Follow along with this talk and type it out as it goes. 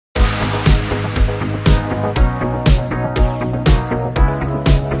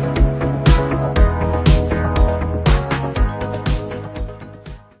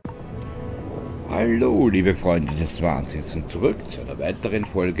Hallo, liebe Freunde des Wahnsinns und zurück zu einer weiteren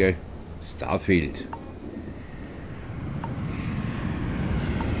Folge Starfield.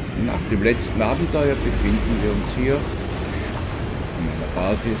 Nach dem letzten Abenteuer befinden wir uns hier auf meiner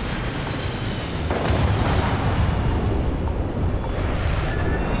Basis.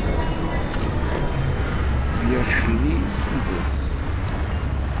 Wir schließen das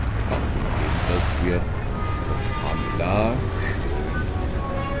ab, dass wir das Formular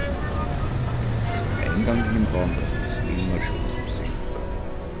zum Eingang hinbauen, dass das immer schon so sehen.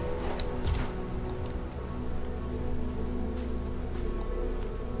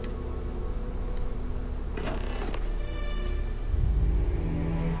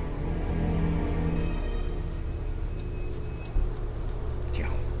 Tja.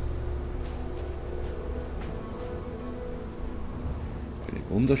 Eine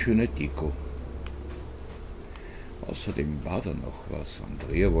wunderschöne Deko. Außerdem war da noch was.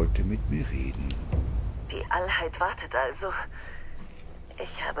 Andrea wollte mit mir reden. Die Allheit wartet also.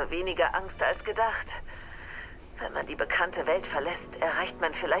 Ich habe weniger Angst als gedacht. Wenn man die bekannte Welt verlässt, erreicht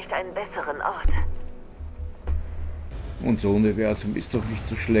man vielleicht einen besseren Ort. Unser Universum ist doch nicht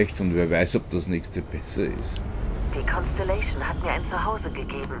so schlecht und wer weiß, ob das nächste besser ist. Die Constellation hat mir ein Zuhause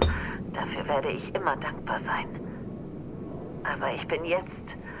gegeben. Dafür werde ich immer dankbar sein. Aber ich bin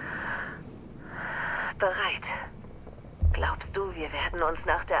jetzt bereit. Glaubst du, wir werden uns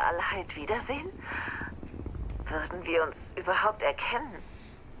nach der Allheit wiedersehen? Würden wir uns überhaupt erkennen?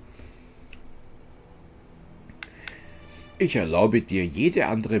 Ich erlaube dir, jede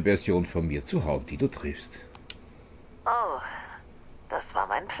andere Version von mir zu hauen, die du triffst. Oh, das war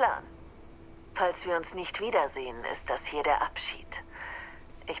mein Plan. Falls wir uns nicht wiedersehen, ist das hier der Abschied.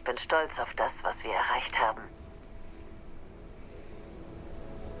 Ich bin stolz auf das, was wir erreicht haben.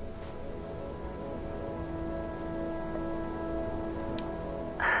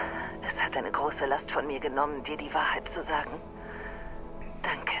 Es hat eine große Last von mir genommen, dir die Wahrheit zu sagen.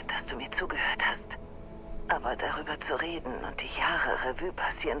 Danke, dass du mir zugehört hast. Aber darüber zu reden und die Jahre Revue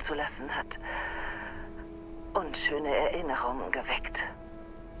passieren zu lassen, hat unschöne Erinnerungen geweckt.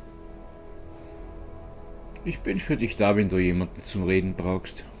 Ich bin für dich da, wenn du jemanden zum Reden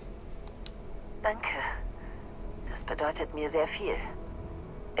brauchst. Danke. Das bedeutet mir sehr viel.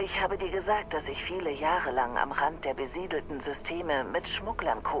 Ich habe dir gesagt, dass ich viele Jahre lang am Rand der besiedelten Systeme mit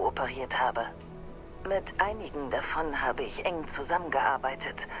Schmugglern kooperiert habe. Mit einigen davon habe ich eng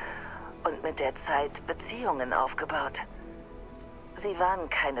zusammengearbeitet und mit der Zeit Beziehungen aufgebaut. Sie waren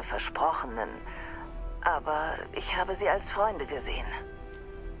keine Versprochenen, aber ich habe sie als Freunde gesehen.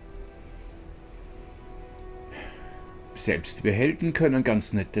 Selbst wir Helden können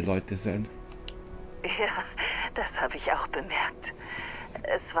ganz nette Leute sein. Ja, das habe ich auch bemerkt.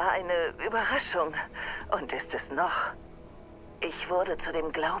 Es war eine Überraschung und ist es noch. Ich wurde zu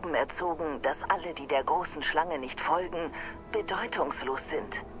dem Glauben erzogen, dass alle, die der großen Schlange nicht folgen, bedeutungslos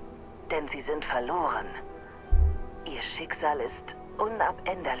sind. Denn sie sind verloren. Ihr Schicksal ist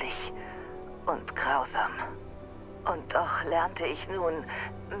unabänderlich und grausam. Und doch lernte ich nun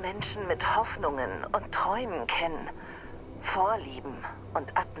Menschen mit Hoffnungen und Träumen kennen, Vorlieben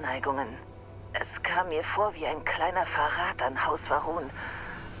und Abneigungen. Es kam mir vor wie ein kleiner Verrat an Haus Varun,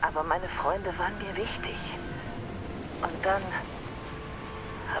 aber meine Freunde waren mir wichtig. Und dann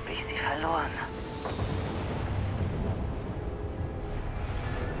habe ich sie verloren.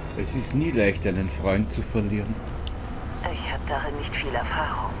 Es ist nie leicht, einen Freund zu verlieren. Ich habe darin nicht viel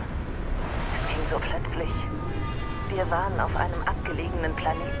Erfahrung. Es ging so plötzlich. Wir waren auf einem abgelegenen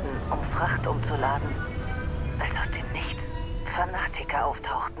Planeten, um Fracht umzuladen, als aus dem Nichts Fanatiker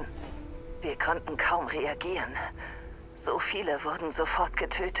auftauchten. Wir konnten kaum reagieren. So viele wurden sofort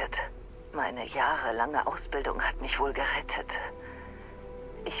getötet. Meine jahrelange Ausbildung hat mich wohl gerettet.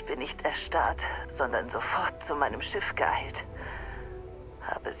 Ich bin nicht erstarrt, sondern sofort zu meinem Schiff geeilt.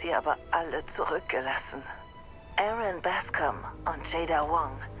 Habe sie aber alle zurückgelassen. Aaron Bascom und Jada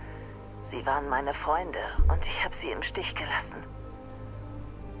Wong. Sie waren meine Freunde und ich habe sie im Stich gelassen.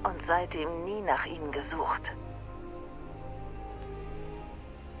 Und seitdem nie nach ihnen gesucht.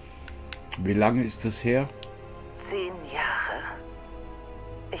 Wie lange ist das her? 10 Jahre.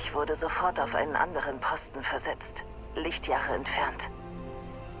 Ich wurde sofort auf einen anderen Posten versetzt. Lichtjahre entfernt.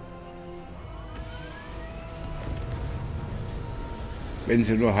 Wenn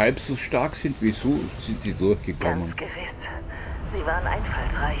sie nur halb so stark sind, wieso sind sie durchgekommen? Ganz gewiss. Sie waren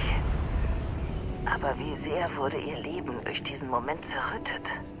einfallsreich. Aber wie sehr wurde ihr Leben durch diesen Moment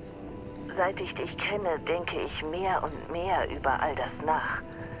zerrüttet. Seit ich dich kenne, denke ich mehr und mehr über all das nach.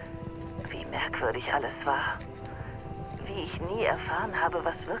 Wie merkwürdig alles war. Wie ich nie erfahren habe,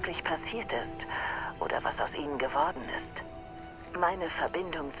 was wirklich passiert ist oder was aus ihnen geworden ist. Meine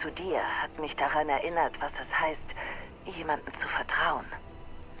Verbindung zu dir hat mich daran erinnert, was es heißt, jemandem zu vertrauen.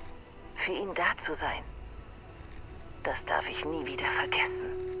 Für ihn da zu sein. Das darf ich nie wieder vergessen.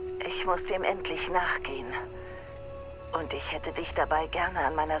 Ich muss dem endlich nachgehen. Und ich hätte dich dabei gerne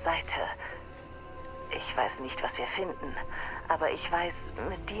an meiner Seite. Ich weiß nicht, was wir finden, aber ich weiß,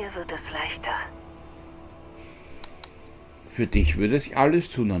 mit dir wird es leichter. Für dich würde ich alles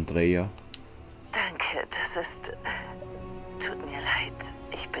tun, Andrea. Danke, das ist... Tut mir leid.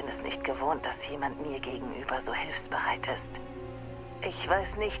 Ich bin es nicht gewohnt, dass jemand mir gegenüber so hilfsbereit ist. Ich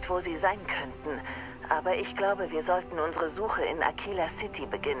weiß nicht, wo sie sein könnten, aber ich glaube, wir sollten unsere Suche in Aquila City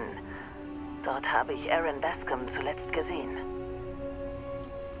beginnen. Dort habe ich Aaron Bascom zuletzt gesehen.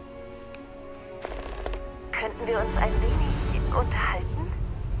 Könnten wir uns ein wenig unterhalten?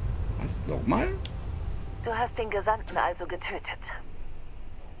 Was? Nochmal? Du hast den Gesandten also getötet.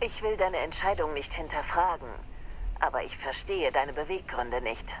 Ich will deine Entscheidung nicht hinterfragen, aber ich verstehe deine Beweggründe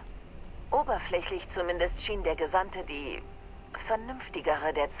nicht. Oberflächlich zumindest schien der Gesandte die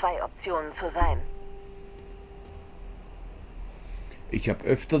vernünftigere der zwei Optionen zu sein. Ich habe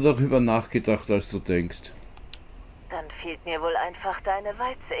öfter darüber nachgedacht, als du denkst. Dann fehlt mir wohl einfach deine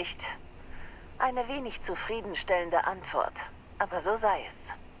Weitsicht. Eine wenig zufriedenstellende Antwort, aber so sei es.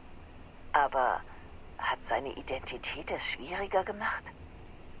 Aber hat seine Identität es schwieriger gemacht?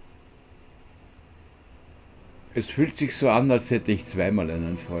 Es fühlt sich so an, als hätte ich zweimal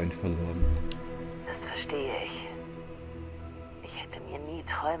einen Freund verloren. Das verstehe ich. Ich hätte mir nie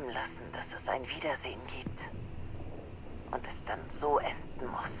träumen lassen, dass es ein Wiedersehen gibt. Und es dann so enden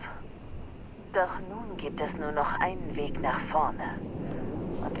muss. Doch nun gibt es nur noch einen Weg nach vorne.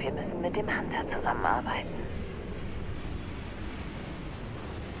 Und wir müssen mit dem Hunter zusammenarbeiten.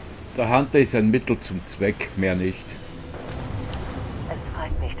 Der Hunter ist ein Mittel zum Zweck, mehr nicht. Es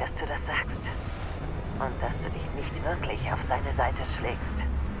freut mich, dass du das sagst. Und dass du dich nicht wirklich auf seine Seite schlägst.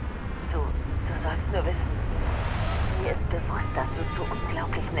 Du sollst nur wissen, mir ist bewusst, dass du zu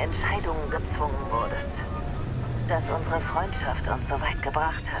unglaublichen Entscheidungen gezwungen wurdest. Dass unsere Freundschaft uns so weit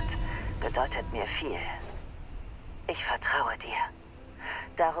gebracht hat, bedeutet mir viel. Ich vertraue dir.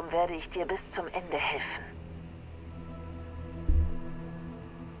 Darum werde ich dir bis zum Ende helfen.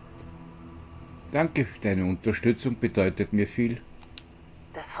 Danke für deine Unterstützung, bedeutet mir viel.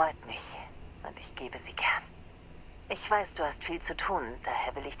 Das freut mich und ich gebe sie gern. Ich weiß, du hast viel zu tun,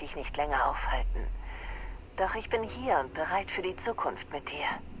 daher will ich dich nicht länger aufhalten. Doch ich bin hier und bereit für die Zukunft mit dir.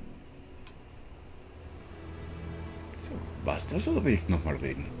 So, was das oder willst du nochmal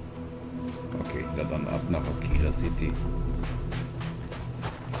reden? Okay, na dann ab nach Aquila City.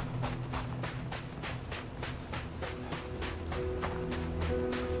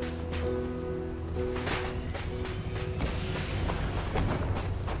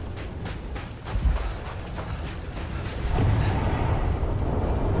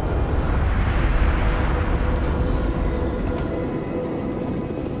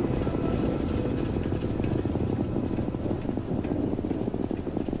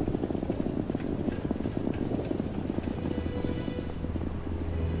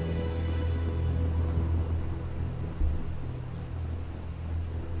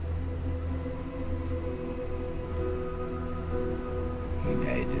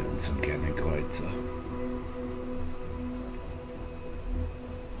 Zum kleinen Kreuzer.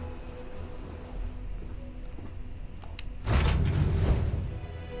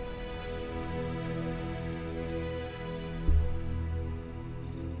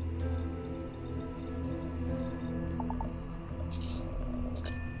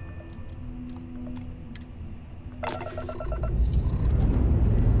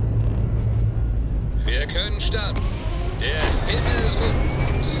 Wir können starten. Der Himmel rückt.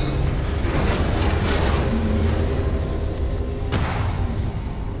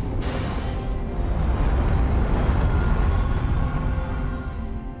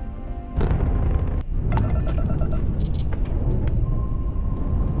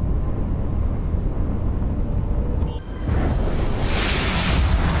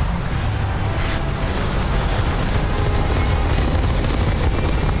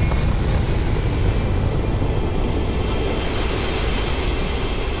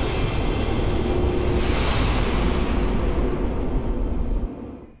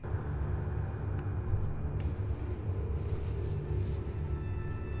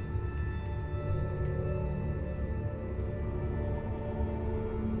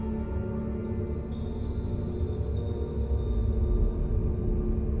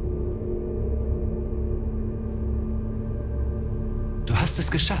 Du hast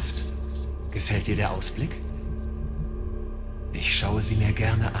es geschafft. Gefällt dir der Ausblick? Ich schaue sie mir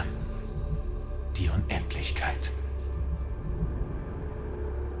gerne an. Die Unendlichkeit.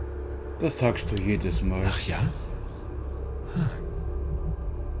 Das sagst du jedes Mal. Ach ja? Hm.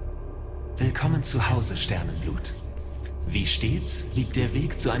 Willkommen zu Hause, Sternenblut. Wie stets liegt der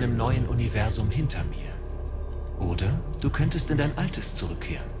Weg zu einem neuen Universum hinter mir. Oder du könntest in dein altes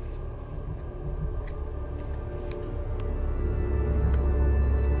zurückkehren.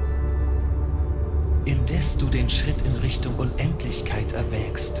 Indes du den Schritt in Richtung Unendlichkeit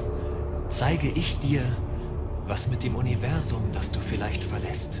erwägst, zeige ich dir, was mit dem Universum, das du vielleicht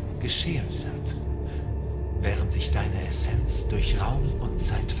verlässt, geschehen wird, während sich deine Essenz durch Raum und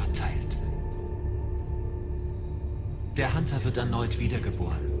Zeit verteilt. Der Hunter wird erneut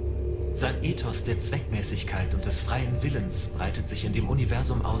wiedergeboren. Sein Ethos der Zweckmäßigkeit und des freien Willens breitet sich in dem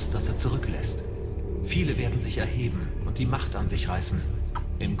Universum aus, das er zurücklässt. Viele werden sich erheben und die Macht an sich reißen,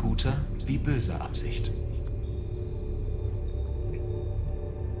 in guter wie böser Absicht.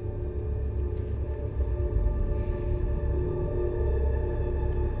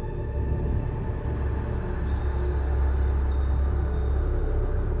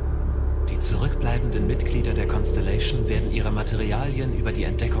 Die zurückbleibenden Mitglieder der Constellation werden ihre Materialien über die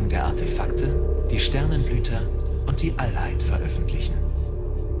Entdeckung der Artefakte, die Sternenblüter und die Allheit veröffentlichen.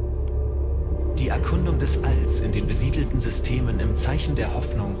 Die Erkundung des Alls in den besiedelten Systemen im Zeichen der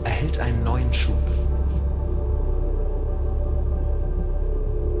Hoffnung erhält einen neuen Schub.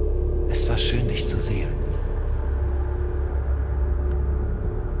 Es war schön, dich zu sehen.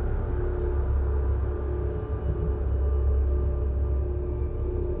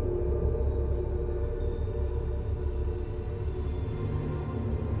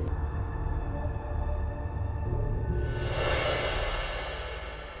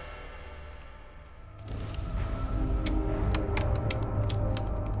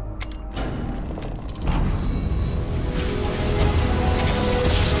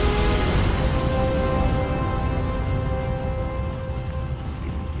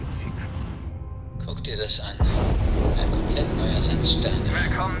 Guck dir das an. Ein komplett neuer Satz Sterne.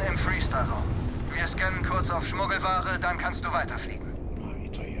 Willkommen im Freestyle-Raum. Wir scannen kurz auf Schmuggelware, dann kannst du weiterfliegen.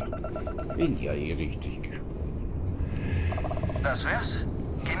 Alter, ja. Bin ja eh richtig gespannt. Das wär's.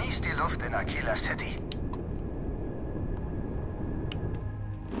 Genieß die Luft in Aquila City.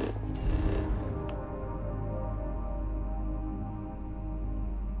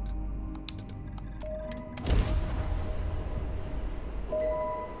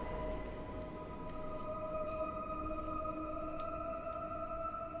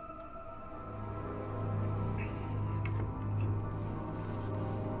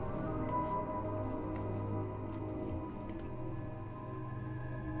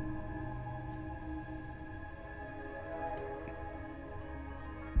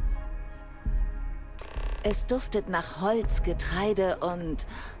 Es duftet nach Holz, Getreide und...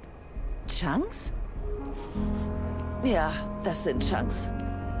 Chunks? Ja, das sind Chunks.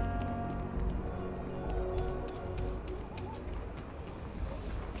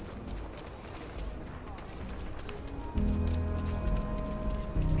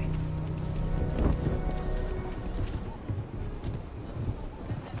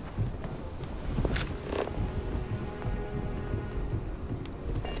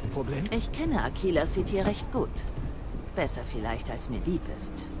 Problem? Ich kenne Aquila City recht gut. Besser vielleicht, als mir lieb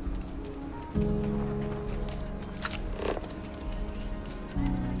ist.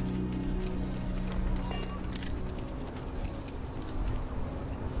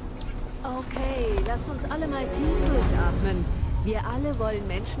 Okay, lasst uns alle mal tief durchatmen. Wir alle wollen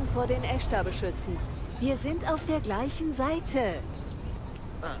Menschen vor den Ashtar beschützen. Wir sind auf der gleichen Seite.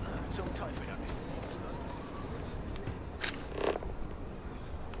 Zum Teufel damit.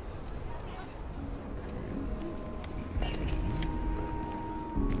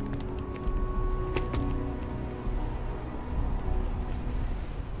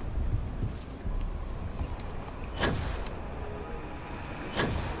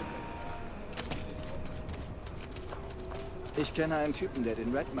 Ich kenne einen Typen, der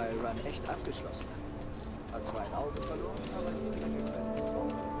den Red Mile Run echt abgeschlossen hat. Hat zwar ein Auge verloren, aber nicht gerettet.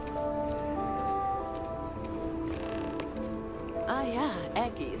 Ah ja,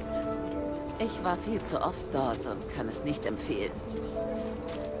 Aggies. Ich war viel zu oft dort und kann es nicht empfehlen.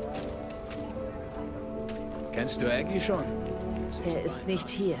 Kennst du Aggie schon? Er ist nicht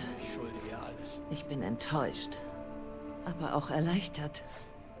hier. Ich schulde ihr alles. Ich bin enttäuscht, aber auch erleichtert.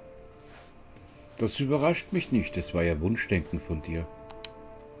 Das überrascht mich nicht. Das war ja Wunschdenken von dir.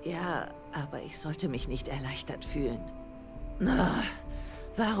 Ja, aber ich sollte mich nicht erleichtert fühlen. Na,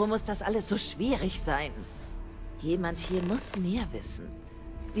 warum muss das alles so schwierig sein? Jemand hier muss mehr wissen.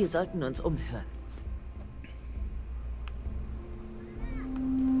 Wir sollten uns umhören.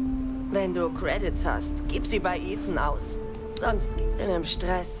 Wenn du Credits hast, gib sie bei Ethan aus. Sonst gibt er im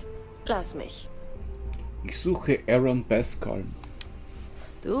Stress. Lass mich. Ich suche Aaron Pascal.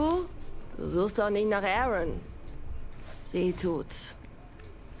 Du? Du suchst doch nicht nach Aaron. Sie tut's.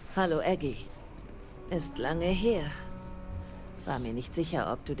 Hallo, Aggie. Ist lange her. War mir nicht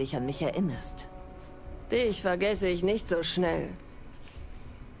sicher, ob du dich an mich erinnerst. Dich vergesse ich nicht so schnell.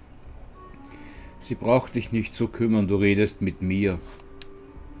 Sie braucht dich nicht zu kümmern, du redest mit mir.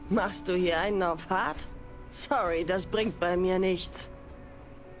 Machst du hier einen auf hart? Sorry, das bringt bei mir nichts.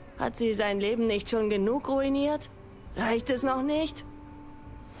 Hat sie sein Leben nicht schon genug ruiniert? Reicht es noch nicht?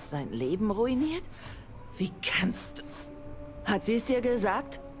 Sein Leben ruiniert? Wie kannst du... Hat sie es dir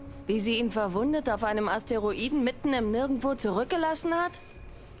gesagt? Wie sie ihn verwundet auf einem Asteroiden mitten im Nirgendwo zurückgelassen hat?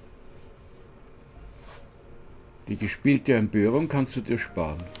 Die gespielte Empörung kannst du dir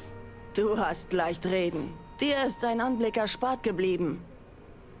sparen. Du hast leicht reden. Dir ist sein Anblick erspart geblieben.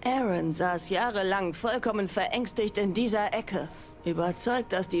 Aaron saß jahrelang vollkommen verängstigt in dieser Ecke.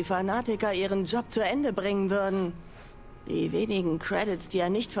 Überzeugt, dass die Fanatiker ihren Job zu Ende bringen würden. Die wenigen Credits, die er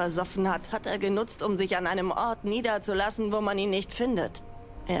nicht versoffen hat, hat er genutzt, um sich an einem Ort niederzulassen, wo man ihn nicht findet.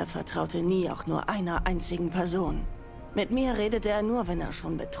 Er vertraute nie auch nur einer einzigen Person. Mit mir redete er nur, wenn er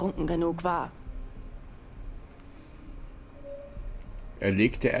schon betrunken genug war. Er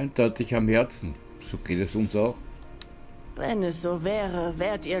legte eindeutig am Herzen. So geht es uns auch. Wenn es so wäre,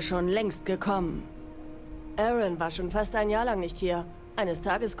 wärt ihr schon längst gekommen. Aaron war schon fast ein Jahr lang nicht hier. Eines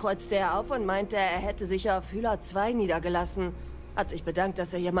Tages kreuzte er auf und meinte, er hätte sich auf Hühler 2 niedergelassen. Hat sich bedankt,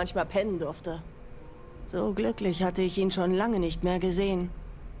 dass er hier manchmal pennen durfte. So glücklich hatte ich ihn schon lange nicht mehr gesehen.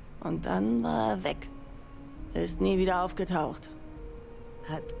 Und dann war er weg. Ist nie wieder aufgetaucht.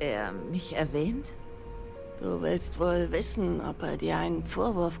 Hat er mich erwähnt? Du willst wohl wissen, ob er dir einen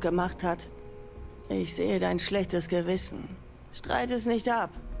Vorwurf gemacht hat. Ich sehe dein schlechtes Gewissen. Streit es nicht ab.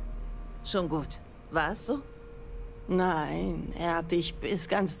 Schon gut. War es so? Nein, er hat dich bis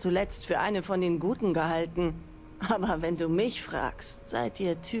ganz zuletzt für eine von den Guten gehalten. Aber wenn du mich fragst, seid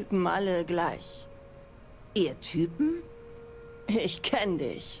ihr Typen alle gleich. Ihr Typen? Ich kenn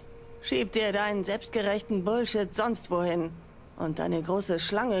dich. Schieb dir deinen selbstgerechten Bullshit sonst wohin. Und deine große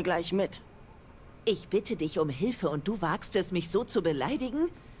Schlange gleich mit. Ich bitte dich um Hilfe und du wagst es, mich so zu beleidigen?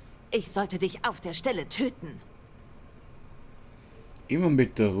 Ich sollte dich auf der Stelle töten. Immer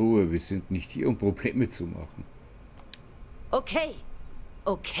mit der Ruhe, wir sind nicht hier, um Probleme zu machen. Okay,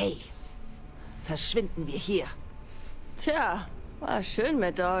 okay. Verschwinden wir hier. Tja, war schön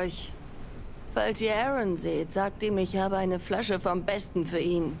mit euch. Falls ihr Aaron seht, sagt ihm, ich habe eine Flasche vom Besten für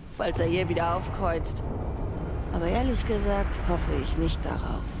ihn, falls er je wieder aufkreuzt. Aber ehrlich gesagt, hoffe ich nicht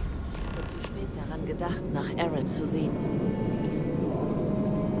darauf. Ich habe zu spät daran gedacht, nach Aaron zu sehen.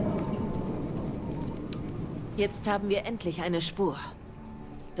 Jetzt haben wir endlich eine Spur.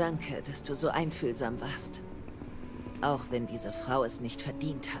 Danke, dass du so einfühlsam warst. Auch wenn diese Frau es nicht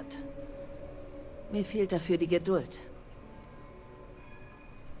verdient hat. Mir fehlt dafür die Geduld.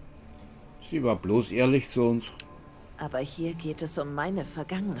 Sie war bloß ehrlich zu uns. Aber hier geht es um meine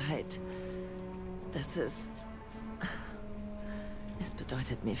Vergangenheit. Das ist... Es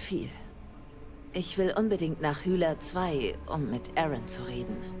bedeutet mir viel. Ich will unbedingt nach Hühler 2, um mit Aaron zu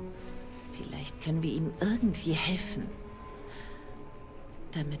reden. Vielleicht können wir ihm irgendwie helfen.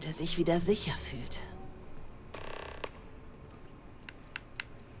 Damit er sich wieder sicher fühlt.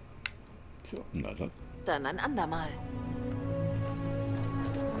 So, na dann. Dann ein andermal.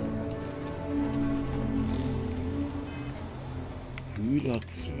 Hühler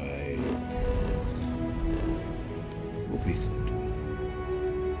 2. Wo bist du?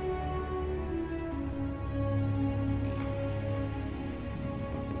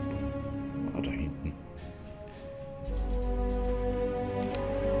 Ah, da hinten.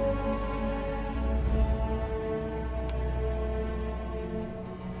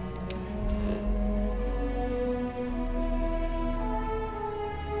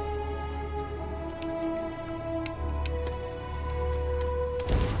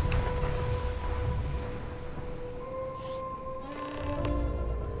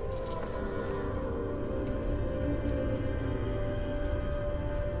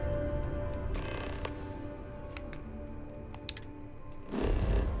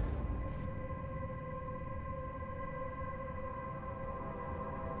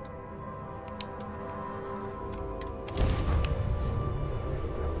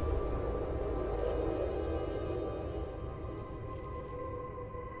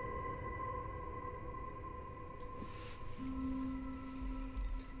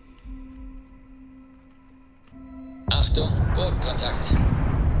 Achtung, Bodenkontakt.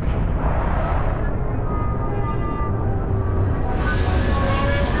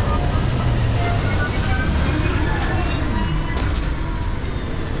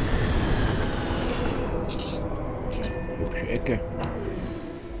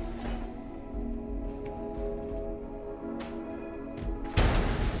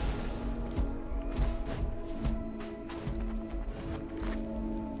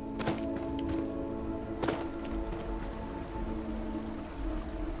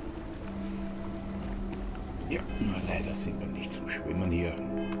 Ja, nur leider sind wir nicht zum Schwimmen hier.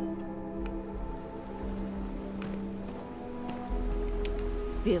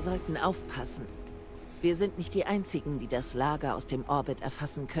 Wir sollten aufpassen. Wir sind nicht die Einzigen, die das Lager aus dem Orbit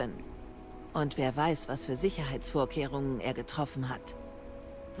erfassen können. Und wer weiß, was für Sicherheitsvorkehrungen er getroffen hat.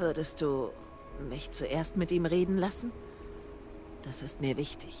 Würdest du mich zuerst mit ihm reden lassen? Das ist mir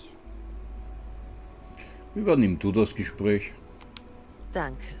wichtig. Übernimm du das Gespräch.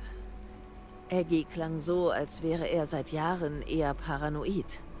 Danke. Aggie klang so, als wäre er seit Jahren eher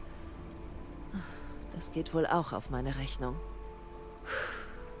paranoid. Das geht wohl auch auf meine Rechnung.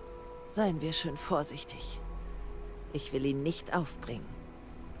 Seien wir schön vorsichtig. Ich will ihn nicht aufbringen.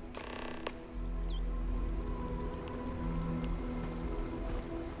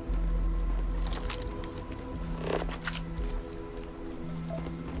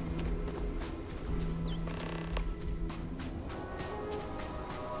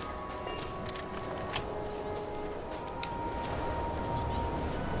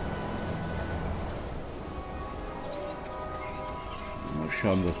 Mal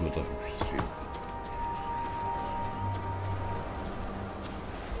schauen, was wir da sehen.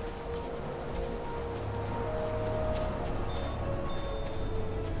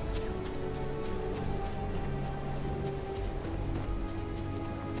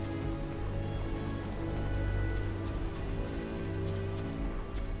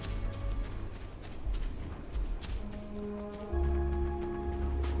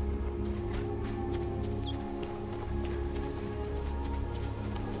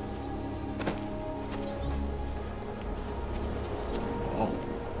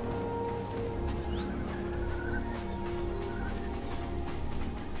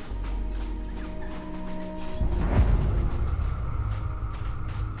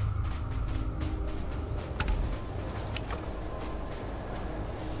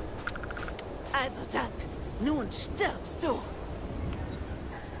 Also dann, nun stirbst du.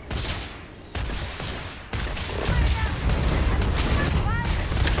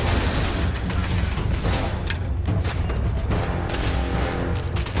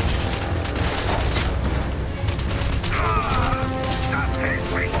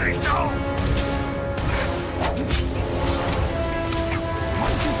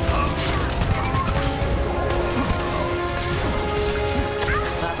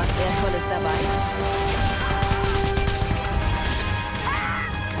 War was Wertvolles dabei?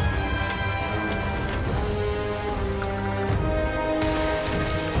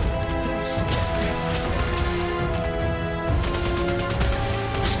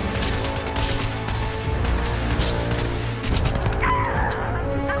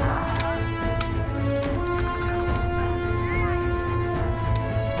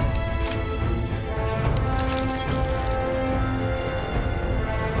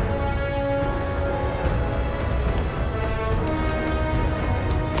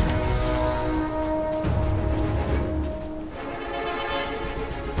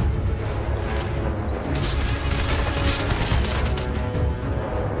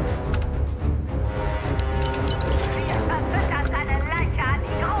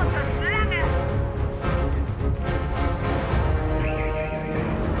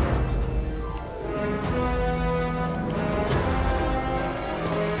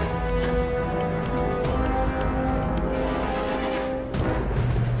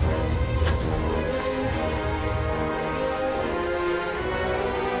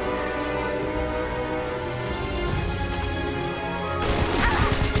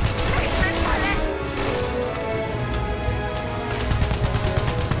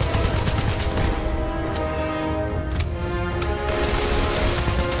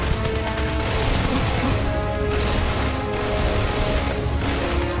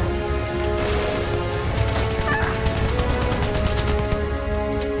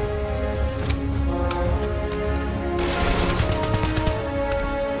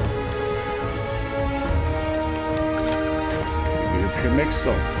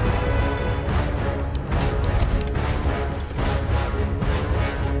 Maxter.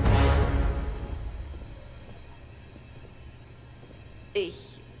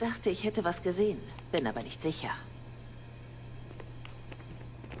 Ich dachte, ich hätte was gesehen, bin aber nicht sicher.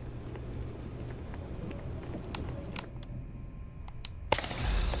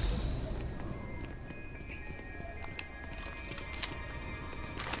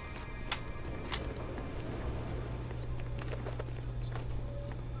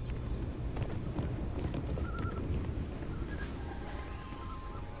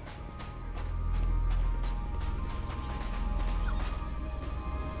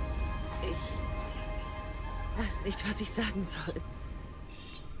 Ich weiß nicht, was ich sagen soll.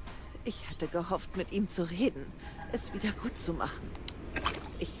 Ich hatte gehofft, mit ihm zu reden, es wieder gut zu machen.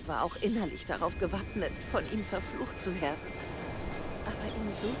 Ich war auch innerlich darauf gewappnet, von ihm verflucht zu werden. Aber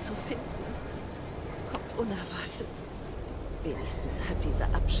ihn so zu finden, kommt unerwartet. Wenigstens hat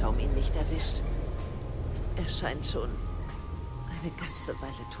dieser Abschaum ihn nicht erwischt. Er scheint schon eine ganze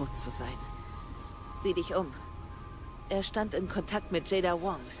Weile tot zu sein. Sieh dich um. Er stand in Kontakt mit Jada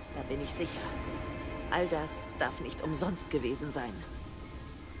Wong, da bin ich sicher. All das darf nicht umsonst gewesen sein.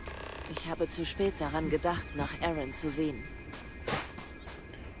 Ich habe zu spät daran gedacht, nach Aaron zu sehen.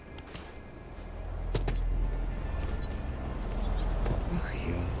 Ach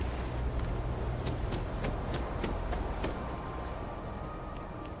ja.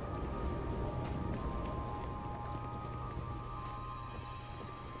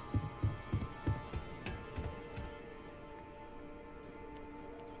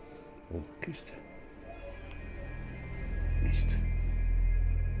 Oh, Kiste. Mist.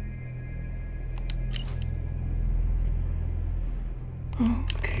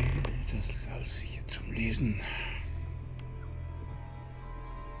 Okay, das ist alles sicher zum Lesen.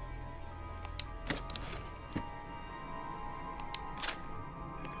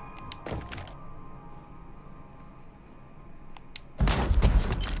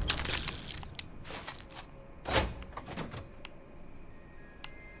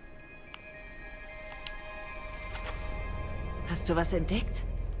 Hast du was entdeckt?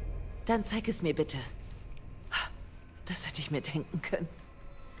 Dann zeig es mir bitte. Das hätte ich mir denken können.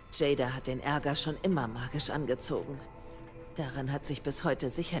 Jada hat den Ärger schon immer magisch angezogen. Daran hat sich bis heute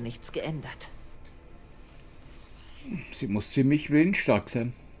sicher nichts geändert. Sie muss ziemlich willensstark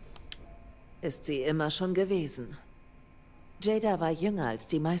sein. Ist sie immer schon gewesen. Jada war jünger als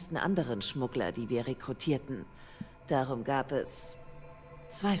die meisten anderen Schmuggler, die wir rekrutierten. Darum gab es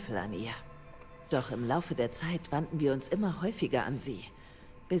Zweifel an ihr. Doch im Laufe der Zeit wandten wir uns immer häufiger an sie,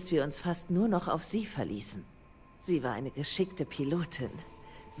 bis wir uns fast nur noch auf sie verließen. Sie war eine geschickte Pilotin,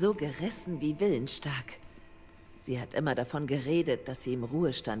 so gerissen wie willensstark. Sie hat immer davon geredet, dass sie im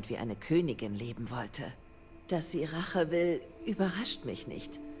Ruhestand wie eine Königin leben wollte. Dass sie Rache will, überrascht mich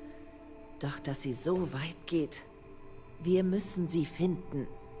nicht. Doch dass sie so weit geht, wir müssen sie finden.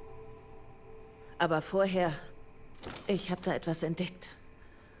 Aber vorher, ich habe da etwas entdeckt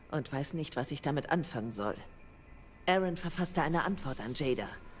und weiß nicht, was ich damit anfangen soll. Aaron verfasste eine Antwort an Jada,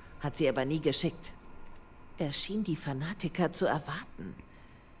 hat sie aber nie geschickt. Er schien die Fanatiker zu erwarten.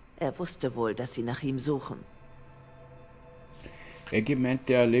 Er wusste wohl, dass sie nach ihm suchen. Eggy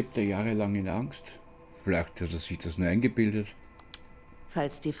meinte, er lebte jahrelang in Angst. Vielleicht hat er sich das nur eingebildet.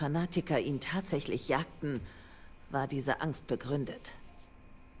 Falls die Fanatiker ihn tatsächlich jagten, war diese Angst begründet.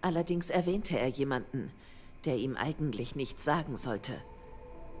 Allerdings erwähnte er jemanden, der ihm eigentlich nichts sagen sollte.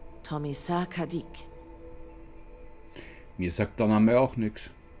 Tomisar Kadik. Mir sagt der Name auch nichts.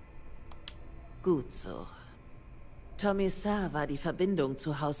 Gut so. Tomisar war die Verbindung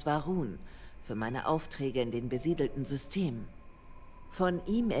zu Haus Varun für meine Aufträge in den besiedelten Systemen. Von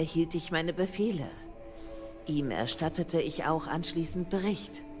ihm erhielt ich meine Befehle. Ihm erstattete ich auch anschließend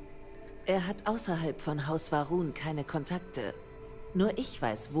Bericht. Er hat außerhalb von Haus Varun keine Kontakte. Nur ich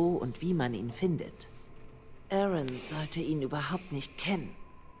weiß, wo und wie man ihn findet. Aaron sollte ihn überhaupt nicht kennen.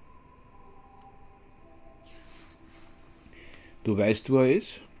 Du weißt, wo er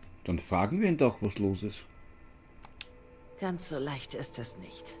ist? Dann fragen wir ihn doch, was los ist. Ganz so leicht ist es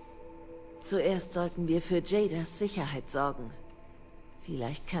nicht. Zuerst sollten wir für Jadas Sicherheit sorgen.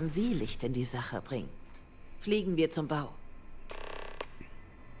 Vielleicht kann sie Licht in die Sache bringen. Fliegen wir zum Bau.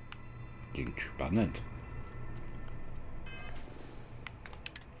 Klingt spannend.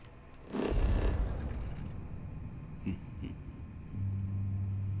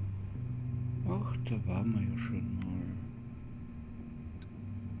 Ach, da waren wir ja schon mal.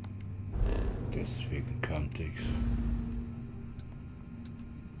 Deswegen kannte ich's.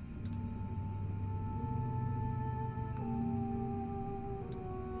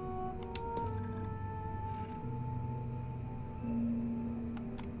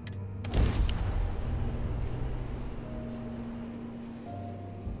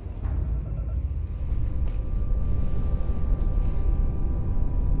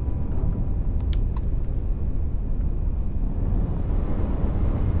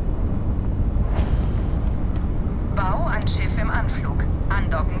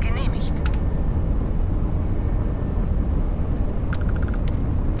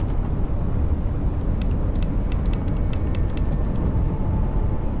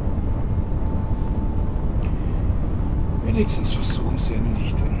 Wenigstens versuchen sie einen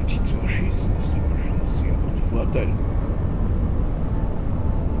nicht zu erschießen. Das ist immer schon sehr von Vorteil.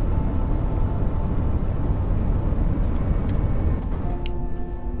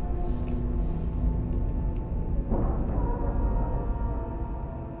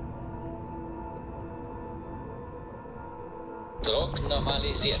 Funk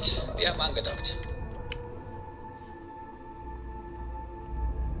normalisiert. Wir haben angedockt.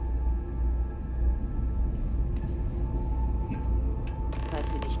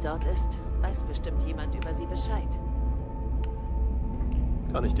 Falls sie nicht dort ist, weiß bestimmt jemand über sie Bescheid.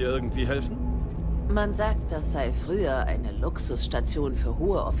 Kann ich dir irgendwie helfen? Man sagt, das sei früher eine Luxusstation für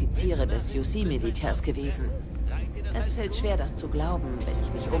hohe Offiziere des UC-Militärs gewesen. Es fällt schwer, das zu glauben, wenn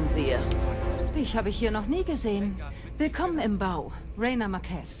ich mich umsehe. Dich habe ich hier noch nie gesehen. Willkommen im Bau. Raina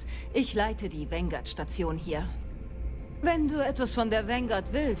Marquez. Ich leite die Vanguard-Station hier. Wenn du etwas von der Vanguard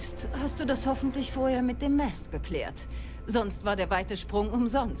willst, hast du das hoffentlich vorher mit dem Mast geklärt. Sonst war der weite Sprung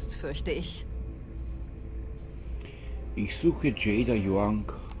umsonst, fürchte ich. Ich suche Jada Wang.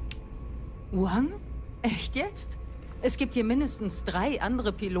 Wang? Echt jetzt? Es gibt hier mindestens 3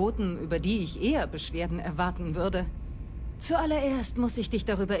 andere Piloten, über die ich eher Beschwerden erwarten würde. Zuallererst muss ich dich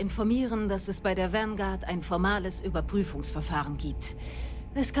darüber informieren, dass es bei der Vanguard ein formales Überprüfungsverfahren gibt.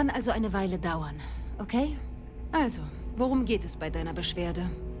 Es kann also eine Weile dauern, okay? Also, worum geht es bei deiner Beschwerde?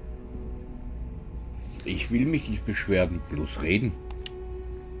 Ich will mich nicht beschweren, bloß reden.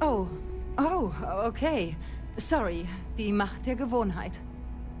 Oh, okay. Sorry, die Macht der Gewohnheit.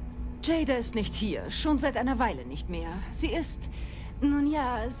 Jada ist nicht hier, schon seit einer Weile nicht mehr. Sie ist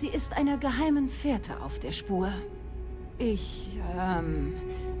einer geheimen Fährte auf der Spur. Ich,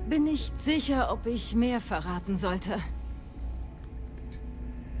 bin nicht sicher, ob ich mehr verraten sollte.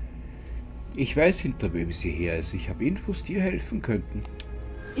 Ich weiß, hinter wem sie her ist. Ich habe Infos, die ihr helfen könnten.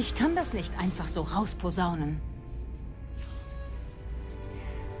 Ich kann das nicht einfach so rausposaunen.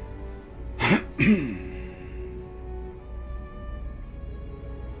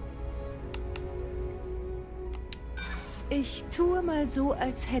 Ich tue mal so,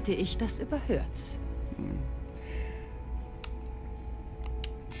 als hätte ich das überhört.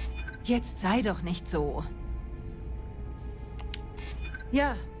 Jetzt sei doch nicht so.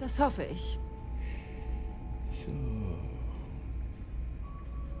 Ja, das hoffe ich.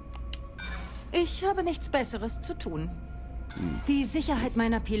 Ich habe nichts Besseres zu tun. Die Sicherheit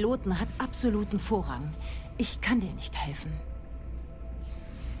meiner Piloten hat absoluten Vorrang. Ich kann dir nicht helfen.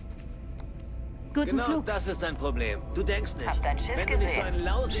 Guten Flug. Das ist dein Problem. Du denkst nicht. Hab dein Schiff Wenn du nicht so gesehen. ein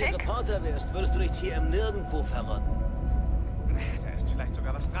lausiger Reporter wärst, würdest du nicht hier im Nirgendwo verrotten. Da ist vielleicht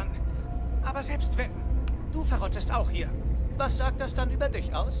sogar was dran. Aber selbst wenn, du verrottest auch hier. Was sagt das dann über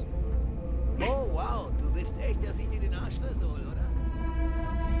dich aus? Oh, wow. Du willst echt, dass ich dir den Arsch versohl, oder?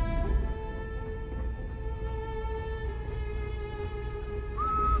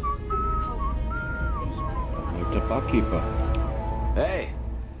 Der Barkeeper. Hey,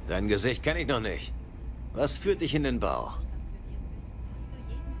 dein Gesicht kenne ich noch nicht. Was führt dich in den Bau?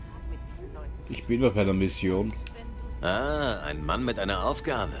 Ich bin auf einer Mission. Ah, ein Mann mit einer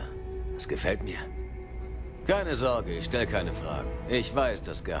Aufgabe. Das gefällt mir. Keine Sorge, ich stelle keine Fragen. Ich weiß,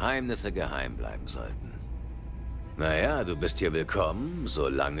 dass Geheimnisse geheim bleiben sollten. Naja, du bist hier willkommen,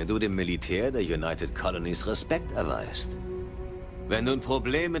 solange du dem Militär der United Colonies Respekt erweist. Wenn du ein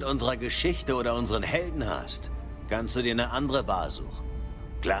Problem mit unserer Geschichte oder unseren Helden hast, kannst du dir eine andere Bar suchen.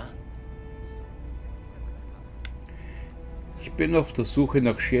 Klar? Ich bin auf der Suche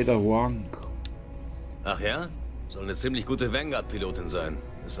nach Jada Wang. Ach ja? Soll eine ziemlich gute Vanguard-Pilotin sein.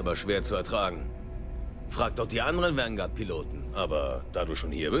 Ist aber schwer zu ertragen. Frag doch die anderen Vanguard-Piloten. Aber da du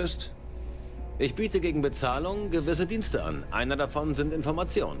schon hier bist... Ich biete gegen Bezahlung gewisse Dienste an. Einer davon sind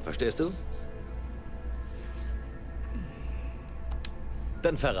Informationen, verstehst du?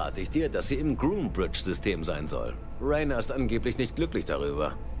 Dann verrate ich dir, dass sie im Groombridge-System sein soll. Raina ist angeblich nicht glücklich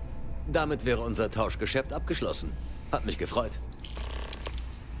darüber. Damit wäre unser Tauschgeschäft abgeschlossen. Hat mich gefreut.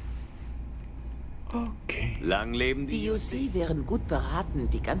 Okay. Lang leben Die UC wären gut beraten,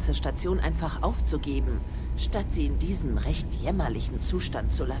 die ganze Station einfach aufzugeben, statt sie in diesem recht jämmerlichen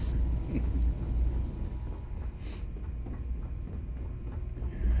Zustand zu lassen.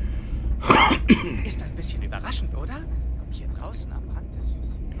 Ist ein bisschen überraschend, oder? Hier draußen am Rand des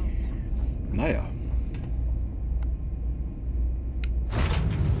UC. Naja.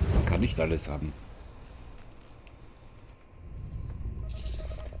 Man kann nicht alles haben.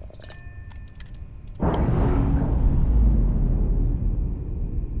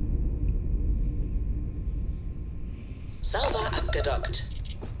 Sauber abgedockt.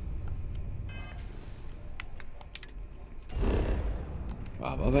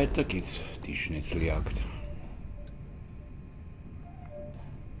 Aber weiter geht's, die Schnitzeljagd.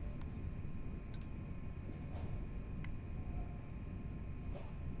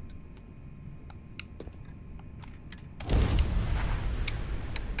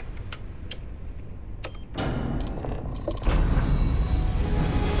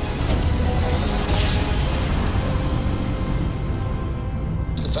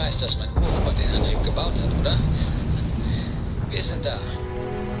 weißt, dass mein Uropa den Antrieb gebaut hat, oder? Wir sind da.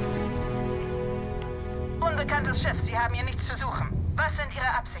 Unbekanntes Schiff, Sie haben hier nichts zu suchen. Was sind Ihre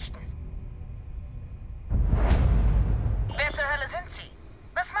Absichten? Wer zur Hölle sind Sie?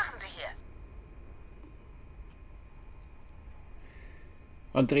 Was machen Sie hier?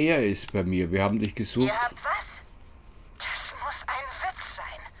 Andrea ist bei mir. Wir haben dich gesucht. Ihr habt was? Das muss ein Witz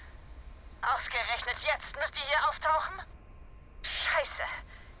sein. Ausgerechnet jetzt müsst ihr hier auftauchen? Scheiße.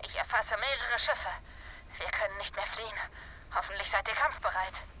 Ich erfasse mehrere Schiffe. Wir können nicht mehr fliehen. Hoffentlich seid ihr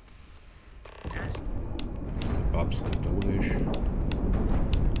kampfbereit. Papst katholisch.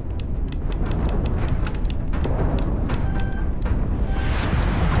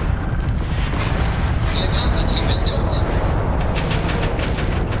 Ihr Grabantrieb ist tot.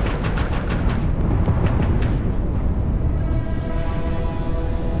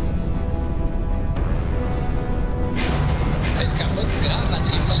 Mit kaputten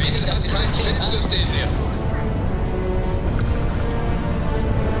Grabantrieb kommt nicht aus dem System an.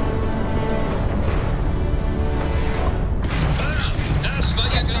 Das war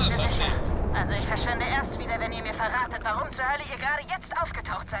Ihr Grabantrieb. Also ich verschwinde erst wieder, wenn ihr mir verratet, warum zur Hölle ihr gerade jetzt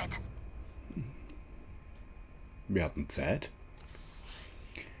aufgetaucht seid. Wir hatten Zeit.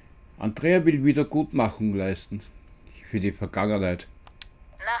 Andrea will Wiedergutmachung leisten. Für die Vergangenheit.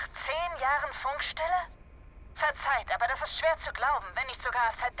 Nach 10 Jahren Funkstille? Verzeiht, aber das ist schwer zu glauben, wenn nicht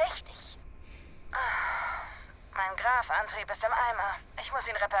sogar verdächtig. Mein Grafantrieb ist im Eimer. Ich muss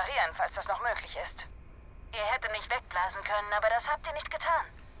ihn reparieren, falls das noch möglich ist. Ihr hättet mich wegblasen können, aber das habt ihr nicht getan.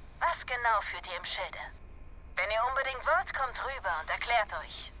 Was genau führt ihr im Schilde? Wenn ihr unbedingt wollt, kommt rüber und erklärt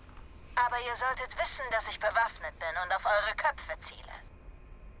euch. Aber ihr solltet wissen, dass ich bewaffnet bin und auf eure Köpfe ziele.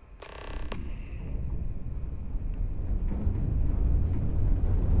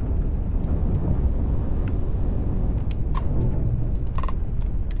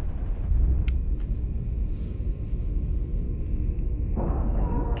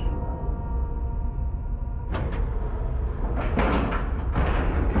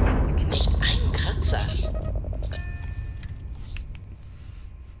 Nicht ein Kratzer.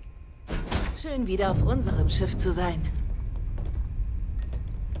 Schön, wieder auf unserem Schiff zu sein.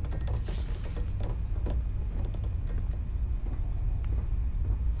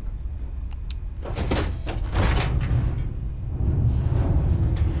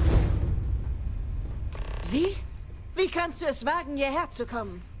 Wie? Wie kannst du es wagen, hierher zu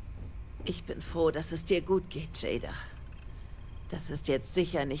kommen? Ich bin froh, dass es dir gut geht, Jada. Das ist jetzt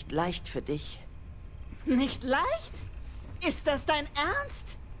sicher nicht leicht für dich. Nicht leicht? Ist das dein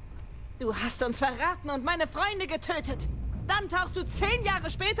Ernst? Du hast uns verraten und meine Freunde getötet. Dann tauchst du 10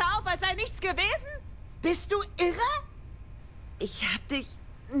 Jahre später auf, als sei nichts gewesen? Bist du irre? Ich hab dich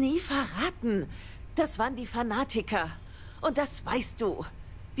nie verraten. Das waren die Fanatiker. Und das weißt du.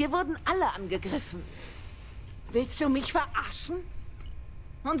 Wir wurden alle angegriffen. Willst du mich verarschen?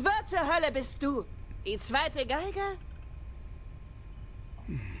 Und wer zur Hölle bist du? Die zweite Geige?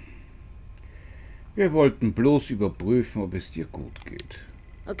 Wir wollten bloß überprüfen, ob es dir gut geht.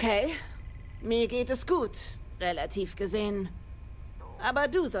 Okay, mir geht es gut, relativ gesehen. Aber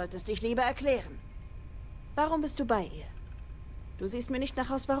du solltest dich lieber erklären. Warum bist du bei ihr? Du siehst mir nicht nach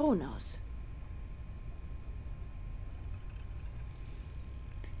Haus Varun aus.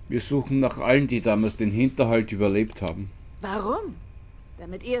 Wir suchen nach allen, die damals den Hinterhalt überlebt haben. Warum?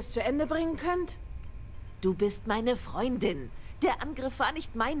 Damit ihr es zu Ende bringen könnt? Du bist meine Freundin. Der Angriff war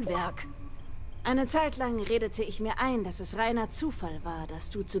nicht mein Werk. Eine Zeit lang redete ich mir ein, dass es reiner Zufall war,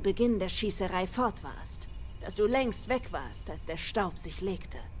 dass du zu Beginn der Schießerei fort warst. Dass du längst weg warst, als der Staub sich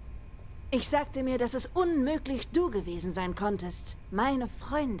legte. Ich sagte mir, dass es unmöglich du gewesen sein konntest. Meine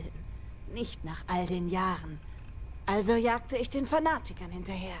Freundin. Nicht nach all den Jahren. Also jagte ich den Fanatikern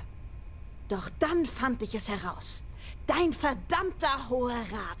hinterher. Doch dann fand ich es heraus. Dein verdammter Hoher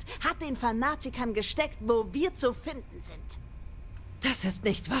Rat hat den Fanatikern gesteckt, wo wir zu finden sind. Das ist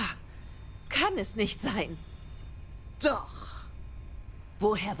nicht wahr. Kann es nicht sein. Doch.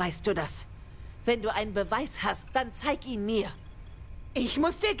 Woher weißt du das? Wenn du einen Beweis hast, dann zeig ihn mir. Ich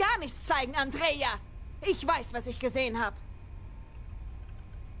muss dir gar nichts zeigen, Andrea. Ich weiß, was ich gesehen habe.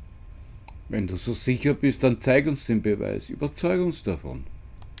 Wenn du so sicher bist, dann zeig uns den Beweis. Überzeug uns davon.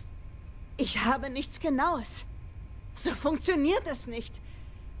 Ich habe nichts Genaues. So funktioniert es nicht.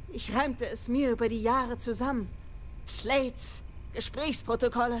 Ich reimte es mir über die Jahre zusammen. Slates,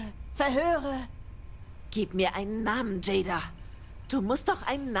 Gesprächsprotokolle, Verhöre. Gib mir einen Namen, Jada. Du musst doch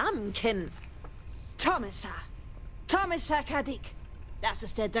einen Namen kennen. Tomissa Kadik. Das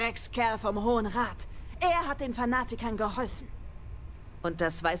ist der Dreckskerl vom Hohen Rat. Er hat den Fanatikern geholfen. Und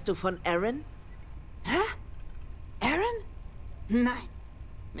das weißt du von Aaron? Hä? Aaron? Nein.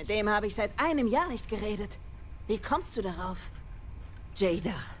 Mit dem habe ich seit einem Jahr nicht geredet. Wie kommst du darauf?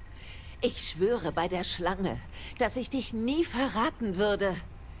 Jada, ich schwöre bei der Schlange, dass ich dich nie verraten würde.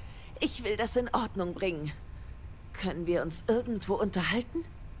 Ich will das in Ordnung bringen. Können wir uns irgendwo unterhalten?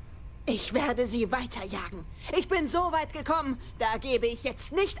 Ich werde sie weiterjagen. Ich bin so weit gekommen, da gebe ich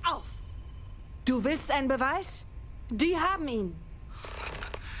jetzt nicht auf. Du willst einen Beweis? Die haben ihn.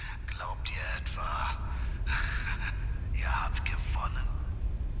 Glaubt ihr etwa, ihr habt gewonnen?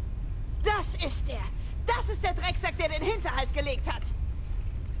 Das ist er. Das ist der Drecksack, der den Hinterhalt gelegt hat.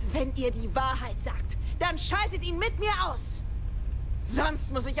 Wenn ihr die Wahrheit sagt, dann schaltet ihn mit mir aus.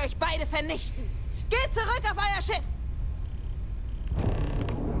 Sonst muss ich euch beide vernichten. Geht zurück auf euer Schiff.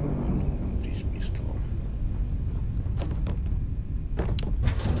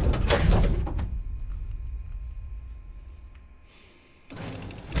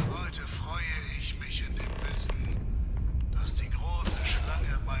 Heute freue ich mich in dem Wissen, dass die große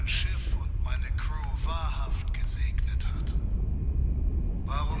Schlange mein Schiff und meine Crew wahrhaft gesegnet hat.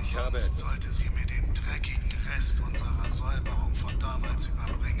 Warum sonst sollte sie mir den dreckigen Rest unserer Säuberung von damals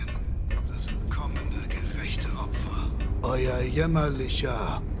überbringen? Das entkommene, gerechte Opfer. Euer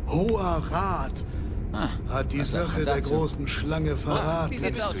jämmerlicher, hoher Rat hat die Sache der großen Schlange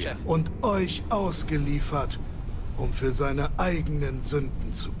verraten und euch ausgeliefert, um für seine eigenen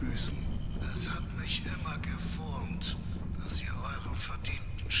Sünden zu büßen. Es hat mich immer geformt, dass ihr eurem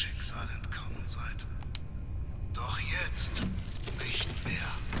verdienten Schicksal entkommen seid. Doch jetzt nicht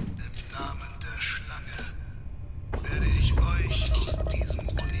mehr. Im Namen der Schlange werde ich euch aus diesem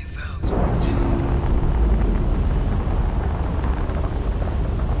Universum tilgen.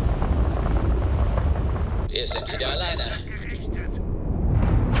 Wir sind wieder alleine.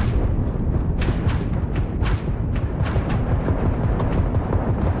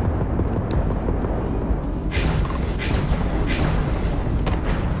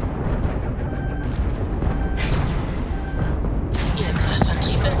 Ihr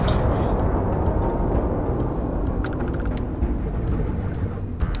Nachvertrieb ist unten.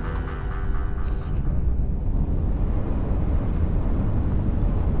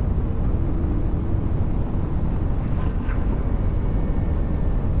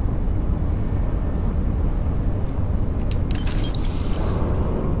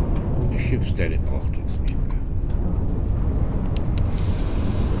 Die Schiffsteile braucht uns nicht mehr.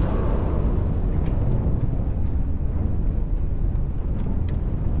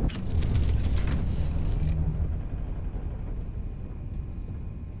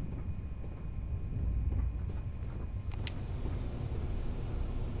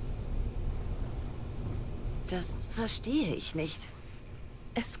 Das verstehe ich nicht.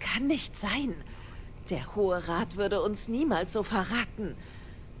 Es kann nicht sein. Der Hohe Rat würde uns niemals so verraten.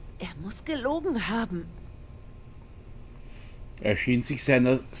 Er muss gelogen haben. Er schien sich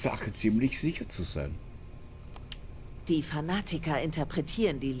seiner Sache ziemlich sicher zu sein. Die Fanatiker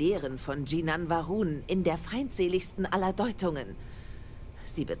interpretieren die Lehren von Jinan Varun in der feindseligsten aller Deutungen.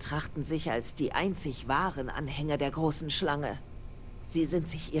 Sie betrachten sich als die einzig wahren Anhänger der großen Schlange. Sie sind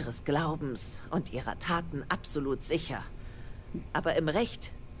sich ihres Glaubens und ihrer Taten absolut sicher. Aber im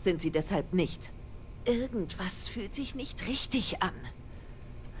Recht sind sie deshalb nicht. Irgendwas fühlt sich nicht richtig an.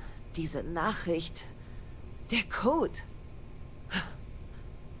 Diese Nachricht, der Code,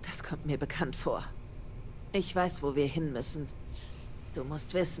 das kommt mir bekannt vor. Ich weiß, wo wir hin müssen. Du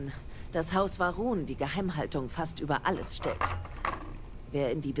musst wissen, das Haus Varun die Geheimhaltung fast über alles stellt.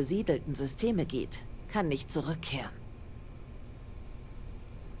 Wer in die besiedelten Systeme geht, kann nicht zurückkehren.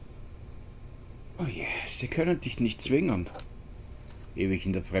 Oh je, sie können dich nicht zwingen, ewig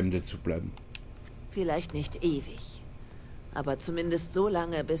in der Fremde zu bleiben. Vielleicht nicht ewig, aber zumindest so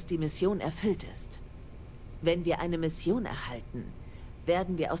lange, bis die Mission erfüllt ist. Wenn wir eine Mission erhalten,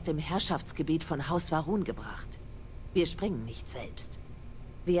 werden wir aus dem Herrschaftsgebiet von Haus Varun gebracht. Wir springen nicht selbst.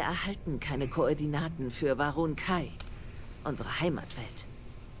 Wir erhalten keine Koordinaten für Varun Kai, unsere Heimatwelt.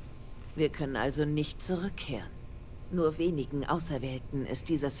 Wir können also nicht zurückkehren. Nur wenigen Auserwählten ist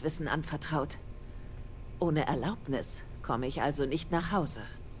dieses Wissen anvertraut. Ohne Erlaubnis komme ich also nicht nach Hause.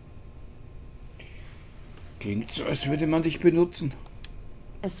 Klingt so, als würde man dich benutzen.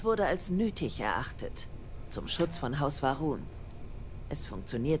 Es wurde als nötig erachtet, zum Schutz von Haus Varun. Es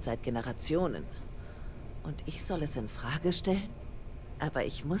funktioniert seit Generationen. Und ich soll es in Frage stellen? Aber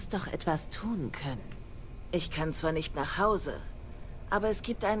ich muss doch etwas tun können. Ich kann zwar nicht nach Hause, aber es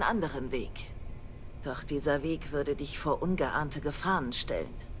gibt einen anderen Weg. Doch dieser Weg würde dich vor ungeahnte Gefahren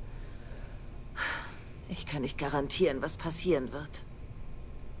stellen. Ich kann nicht garantieren, was passieren wird.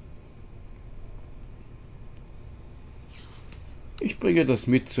 Ich bringe das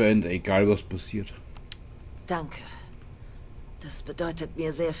mit zu Ende, egal was passiert. Danke. Das bedeutet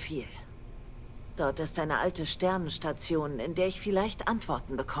mir sehr viel. Dort ist eine alte Sternenstation, in der ich vielleicht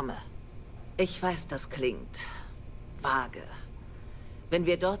Antworten bekomme. Ich weiß, das klingt vage. Wenn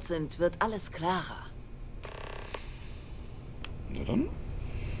wir dort sind, wird alles klarer. Na dann.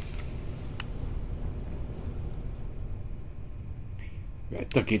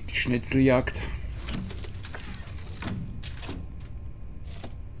 Weiter geht die Schnitzeljagd.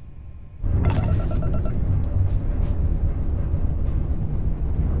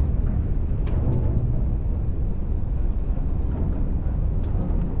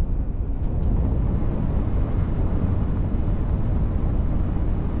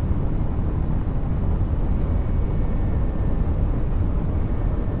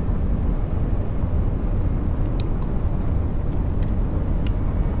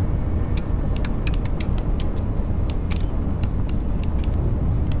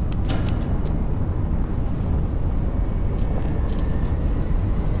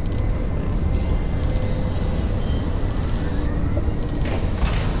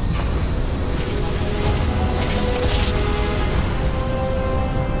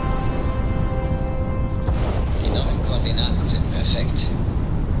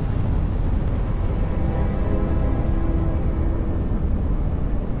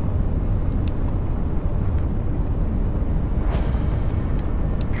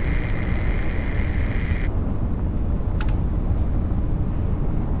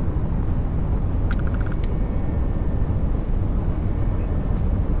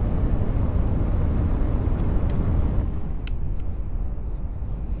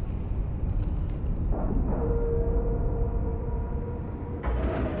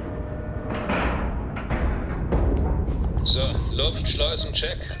 So,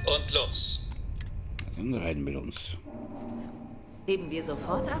 Luftschleusencheck und los. Dann rein mit uns. Heben wir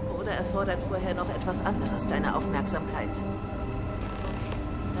sofort ab oder erfordert vorher noch etwas anderes deine Aufmerksamkeit?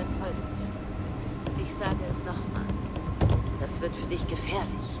 Dann folgen wir. Ich sage es nochmal. Das wird für dich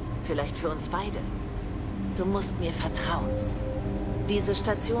gefährlich. Vielleicht für uns beide. Du musst mir vertrauen. Diese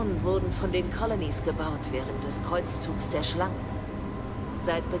Stationen wurden von den Colonies gebaut während des Kreuzzugs der Schlange.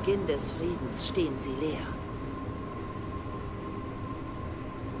 Seit Beginn des Friedens stehen sie leer.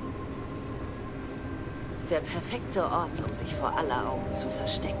 Der perfekte Ort, um sich vor aller Augen zu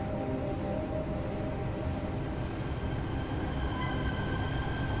verstecken.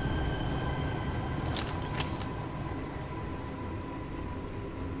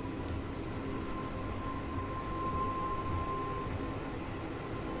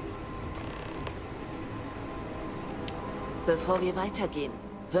 Bevor wir weitergehen,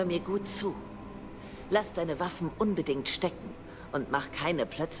 hör mir gut zu. Lass deine Waffen unbedingt stecken und mach keine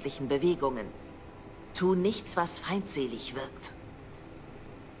plötzlichen Bewegungen. Tu nichts, was feindselig wirkt.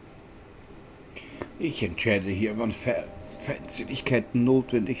 Ich entscheide hier, wann Feindseligkeiten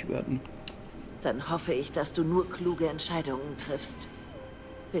notwendig werden. Dann hoffe ich, dass du nur kluge Entscheidungen triffst.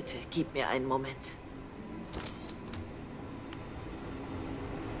 Bitte, gib mir einen Moment.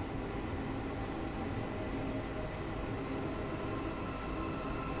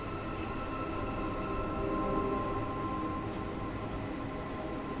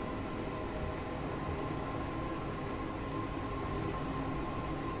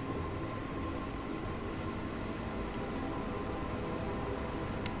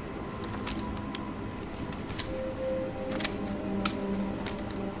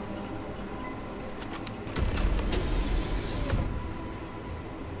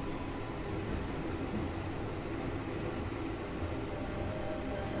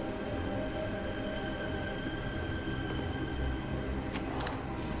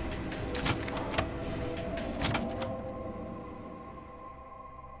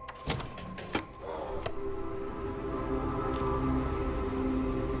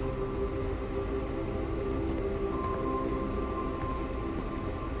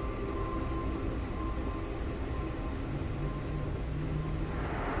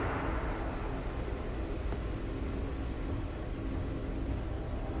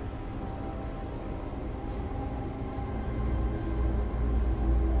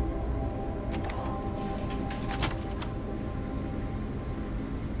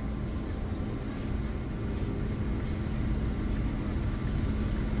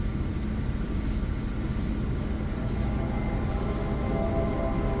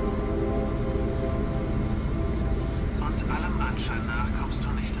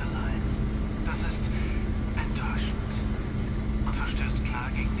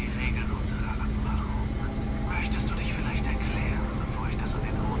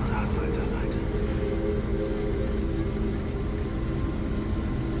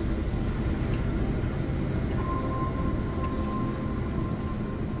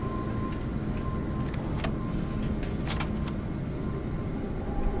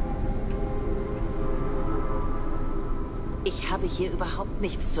 Ich habe hier überhaupt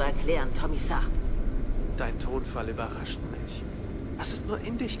nichts zu erklären, Kommissar. Dein Tonfall überrascht mich. Was ist nur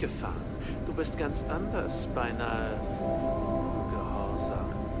in dich gefahren? Du bist ganz anders, beinahe ungehorsam.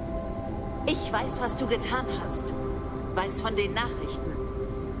 Ich weiß, was du getan hast. Weiß von den Nachrichten.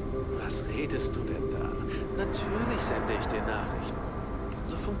 Was redest du denn da? Natürlich sende ich dir Nachrichten.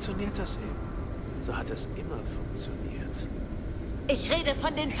 So funktioniert das eben. So hat es immer funktioniert. Ich rede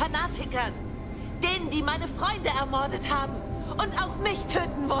von den Fanatikern. Denen, die meine Freunde ermordet haben und auch mich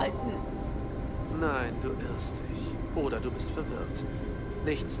töten wollten. Nein, du irrst dich. Oder du bist verwirrt.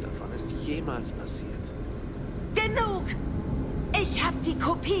 Nichts davon ist jemals passiert. Genug! Ich hab die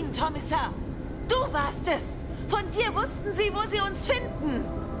Kopien, Kommissar. Du warst es. Von dir wussten sie, wo sie uns finden.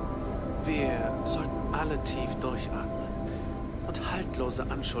 Wir sollten alle tief durchatmen und haltlose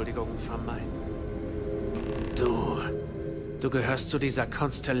Anschuldigungen vermeiden. Du gehörst zu dieser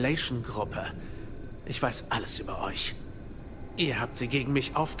Constellation-Gruppe. Ich weiß alles über euch. Ihr habt sie gegen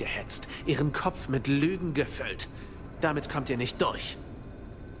mich aufgehetzt, ihren Kopf mit Lügen gefüllt. Damit kommt ihr nicht durch.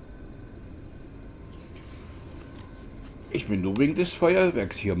 Ich bin nur wegen des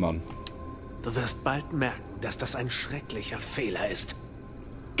Feuerwerks hier, Mann. Du wirst bald merken, dass das ein schrecklicher Fehler ist.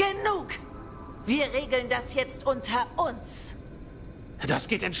 Genug! Wir regeln das jetzt unter uns. Das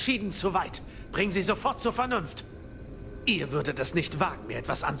geht entschieden zu weit. Bring sie sofort zur Vernunft. Ihr würdet es nicht wagen, mir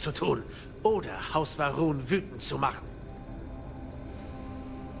etwas anzutun. Oder Haus Varun wütend zu machen.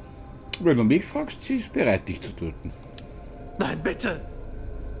 Wenn du mich fragst, sie ist bereit, dich zu töten. Nein, bitte!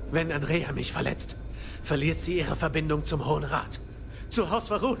 Wenn Andrea mich verletzt, verliert sie ihre Verbindung zum Hohen Rat. Zu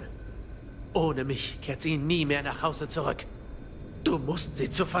Haus Varun. Ohne mich kehrt sie nie mehr nach Hause zurück. Du musst sie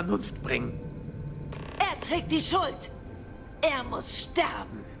zur Vernunft bringen. Er trägt die Schuld. Er muss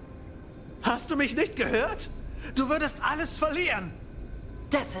sterben. Hast du mich nicht gehört? Du würdest alles verlieren.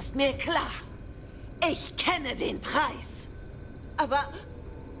 Das ist mir klar. Ich kenne den Preis. Aber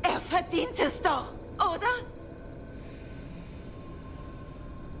er verdient es doch, oder?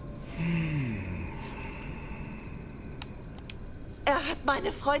 Er hat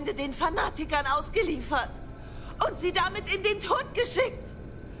meine Freunde den Fanatikern ausgeliefert und sie damit in den Tod geschickt.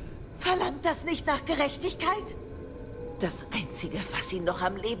 Verlangt das nicht nach Gerechtigkeit? Das Einzige, was ihn noch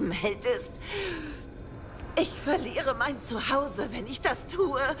am Leben hält, ist... Ich verliere mein Zuhause, wenn ich das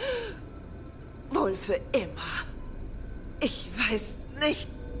tue. Wohl für immer. Ich weiß nicht,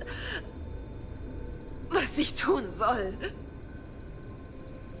 was ich tun soll.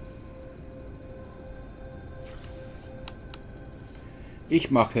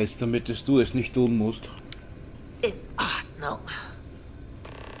 Ich mache es, damit du es nicht tun musst. In Ordnung.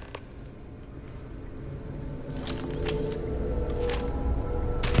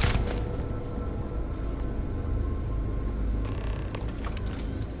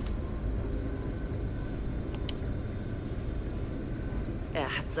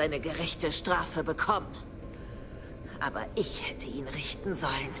 Er hat seine gerechte Strafe bekommen. Aber ich hätte ihn richten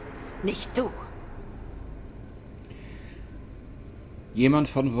sollen, nicht du. Jemand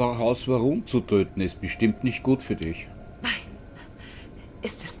von Haus Varun zu töten, ist bestimmt nicht gut für dich. Nein,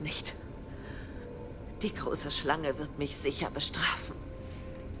 ist es nicht. Die große Schlange wird mich sicher bestrafen.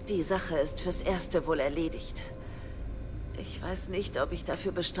 Die Sache ist fürs Erste wohl erledigt. Ich weiß nicht, ob ich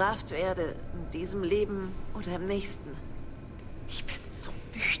dafür bestraft werde, in diesem Leben oder im nächsten. Ich bin so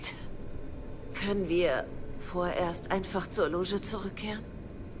müde. Können wir vorerst einfach zur Loge zurückkehren?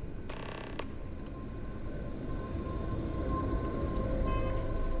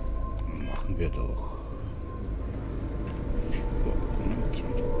 Machen wir doch.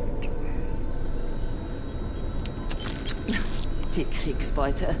 Die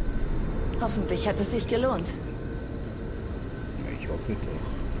Kriegsbeute. Hoffentlich hat es sich gelohnt. Ja, ich hoffe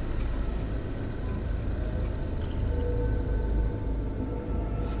doch.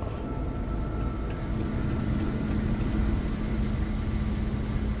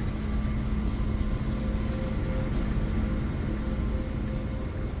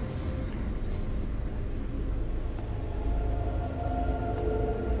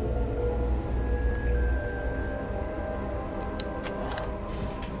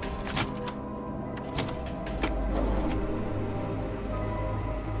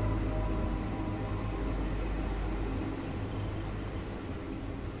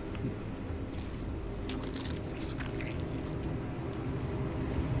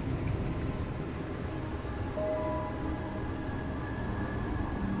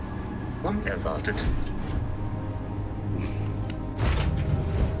 Unerwartet.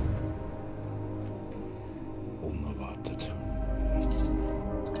 Unerwartet.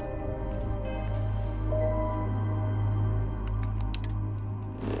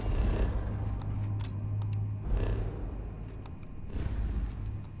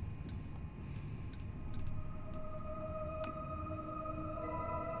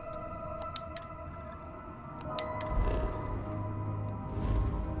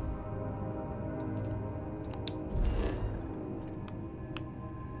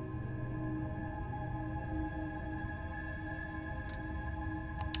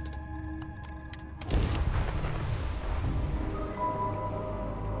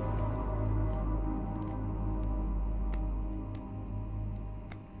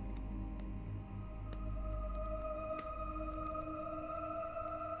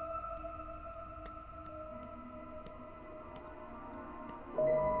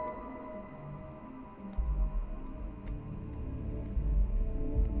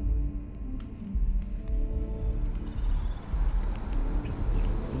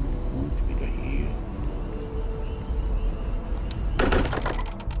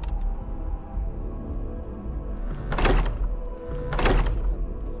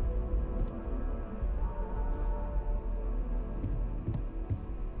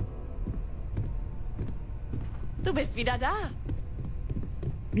 Du bist wieder da.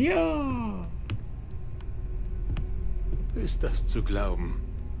 Ja. Ist das zu glauben?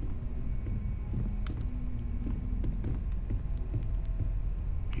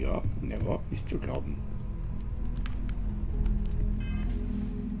 Ja, never ist zu glauben.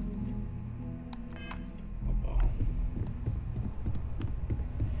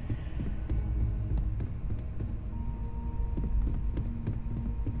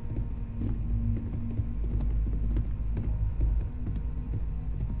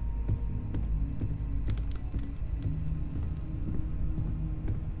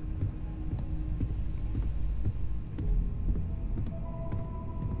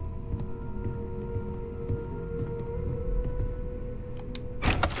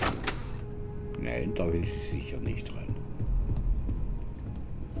 Aber nein, da will sie sicher nicht rein.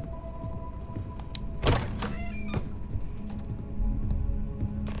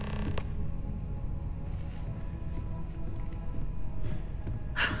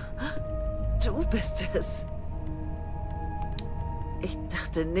 Du bist es. Ich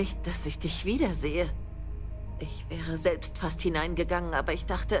dachte nicht, dass ich dich wiedersehe. Ich wäre selbst fast hineingegangen, aber ich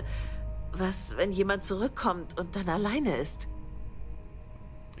dachte, was, wenn jemand zurückkommt und dann alleine ist?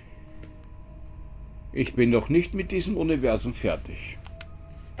 Ich bin noch nicht mit diesem Universum fertig.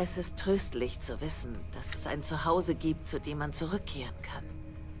 Es ist tröstlich zu wissen, dass es ein Zuhause gibt, zu dem man zurückkehren kann.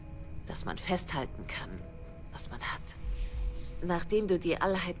 Dass man festhalten kann, was man hat. Nachdem du die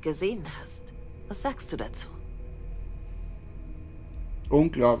Allheit gesehen hast, was sagst du dazu?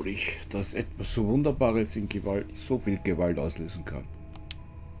 Unglaublich, dass etwas so Wunderbares in Gewalt, so viel Gewalt auslösen kann.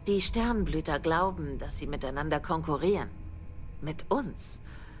 Die Sternenblüter glauben, dass sie miteinander konkurrieren. Mit uns.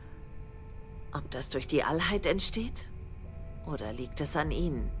 Ob das durch die Allheit entsteht? Oder liegt es an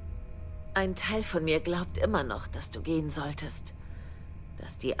ihnen? Ein Teil von mir glaubt immer noch, dass du gehen solltest.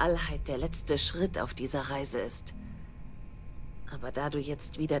 Dass die Allheit der letzte Schritt auf dieser Reise ist. Aber da du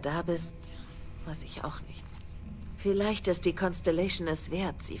jetzt wieder da bist, weiß ich auch nicht. Vielleicht ist die Constellation es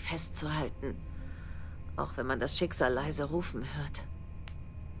wert, sie festzuhalten. Auch wenn man das Schicksal leise rufen hört.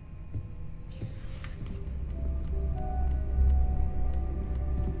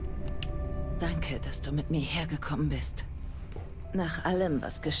 Danke, dass du mit mir hergekommen bist. Nach allem,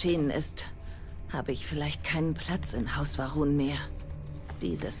 was geschehen ist, habe ich vielleicht keinen Platz in Haus Varun mehr.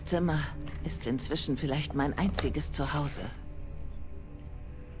 Dieses Zimmer ist inzwischen vielleicht mein einziges Zuhause.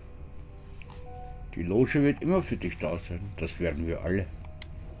 Die Loge wird immer für dich da sein. Das werden wir alle.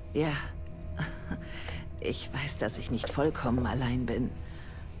 Ja. Ich weiß, dass ich nicht vollkommen allein bin.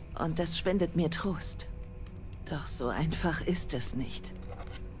 Und das spendet mir Trost. Doch so einfach ist es nicht.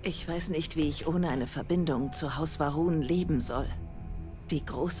 Ich weiß nicht, wie ich ohne eine Verbindung zu Haus Varun leben soll. Die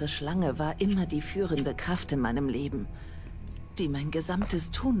große Schlange war immer die führende Kraft in meinem Leben, die mein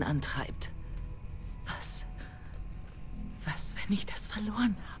gesamtes Tun antreibt. Was, wenn ich das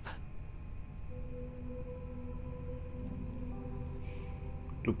verloren habe?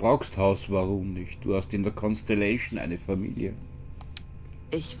 Du brauchst Haus Varun nicht. Du hast in der Constellation eine Familie.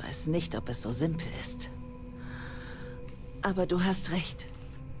 Ich weiß nicht, ob es so simpel ist. Aber du hast recht.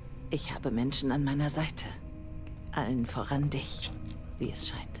 Ich habe Menschen an meiner Seite. Allen voran dich, wie es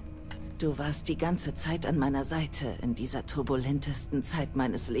scheint. Du warst die ganze Zeit an meiner Seite in dieser turbulentesten Zeit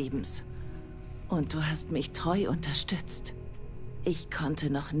meines Lebens. Und du hast mich treu unterstützt. Ich konnte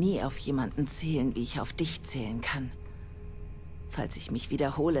noch nie auf jemanden zählen, wie ich auf dich zählen kann. Falls ich mich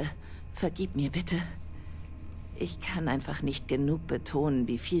wiederhole, vergib mir bitte. Ich kann einfach nicht genug betonen,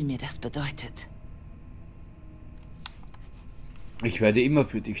 wie viel mir das bedeutet. Ich werde immer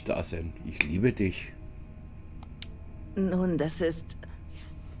für dich da sein. Ich liebe dich. Nun, das ist...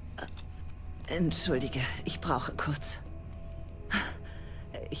 Entschuldige, ich brauche kurz.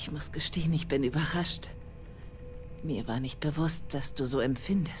 Ich muss gestehen, ich bin überrascht. Mir war nicht bewusst, dass du so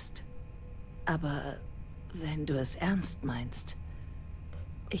empfindest. Aber wenn du es ernst meinst,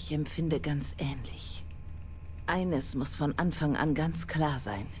 ich empfinde ganz ähnlich. Eines muss von Anfang an ganz klar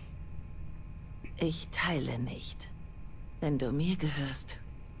sein. Ich teile nicht. Wenn du mir gehörst,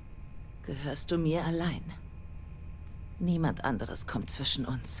 gehörst du mir allein. Niemand anderes kommt zwischen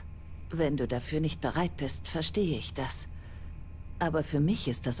uns. Wenn du dafür nicht bereit bist, verstehe ich das. Aber für mich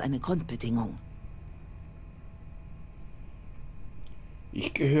ist das eine Grundbedingung.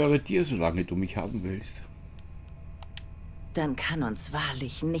 Ich gehöre dir, solange du mich haben willst. Dann kann uns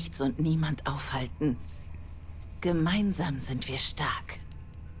wahrlich nichts und niemand aufhalten. Gemeinsam sind wir stark.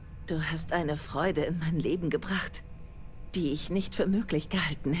 Du hast eine Freude in mein Leben gebracht, die ich nicht für möglich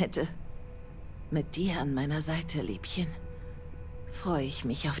gehalten hätte. Mit dir an meiner Seite, Liebchen, freue ich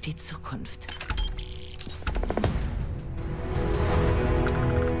mich auf die Zukunft.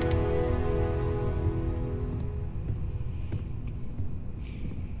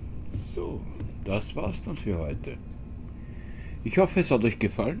 So, das war's dann für heute. Ich hoffe, es hat euch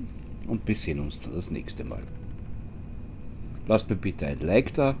gefallen und wir sehen uns dann das nächste Mal. Lasst mir bitte ein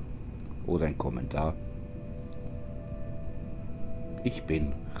Like da oder ein Kommentar. Ich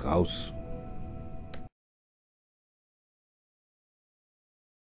bin raus.